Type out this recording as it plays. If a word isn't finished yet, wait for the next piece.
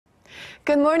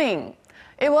Good morning.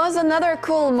 It was another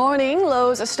cool morning.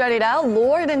 Lows started out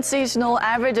lower than seasonal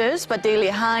averages, but daily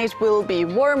highs will be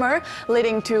warmer,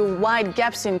 leading to wide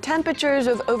gaps in temperatures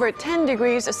of over 10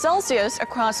 degrees Celsius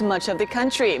across much of the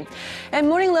country. And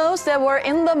morning lows that were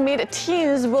in the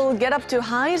mid-teens will get up to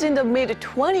highs in the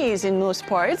mid-20s in most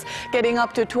parts, getting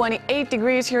up to 28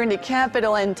 degrees here in the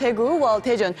capital and Daegu, while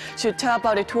Daejeon should top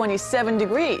out at 27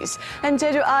 degrees. And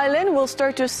Jeju Island will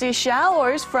start to see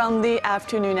showers from the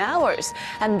afternoon hours,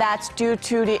 and that's due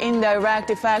to the indirect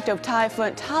effect of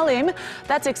typhoon Talim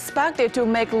that's expected to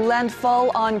make landfall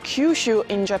on Kyushu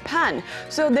in Japan.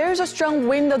 So there's a strong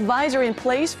wind advisory in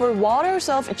place for waters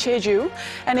of Jeju,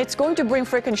 and it's going to bring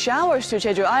frequent showers to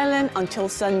Jeju Island until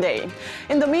Sunday.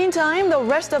 In the meantime, the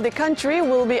rest of the country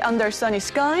will be under sunny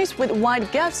skies with wide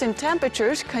gaps in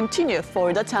temperatures continue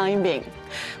for the time being.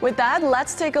 With that,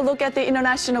 let's take a look at the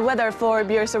international weather for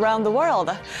viewers around the world.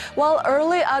 While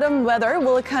early autumn weather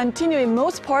will continue in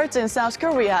most parts in South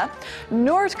Korea,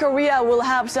 North Korea will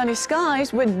have sunny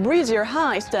skies with breezier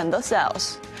highs than the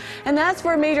south. And as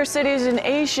for major cities in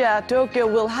Asia, Tokyo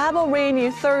will have a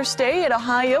rainy Thursday at a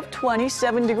high of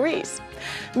 27 degrees.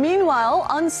 Meanwhile,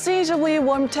 unseasonably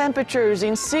warm temperatures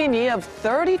in Sydney of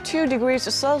 32 degrees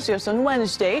Celsius on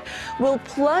Wednesday will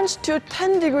plunge to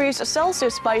 10 degrees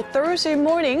Celsius by Thursday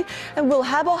morning and will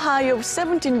have a high of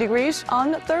 17 degrees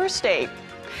on Thursday.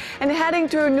 And heading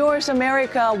to North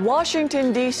America,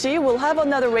 Washington, D.C. will have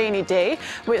another rainy day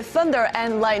with thunder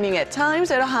and lightning at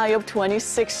times at a high of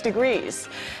 26 degrees.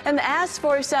 And as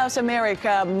for South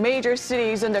America, major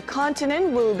cities on the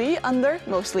continent will be under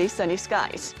mostly sunny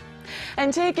skies.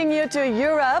 And taking you to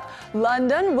Europe,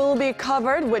 London will be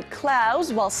covered with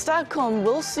clouds while Stockholm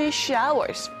will see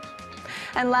showers.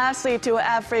 And lastly, to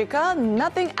Africa,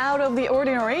 nothing out of the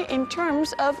ordinary in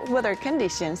terms of weather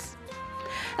conditions.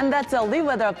 And that's all the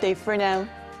weather update for now.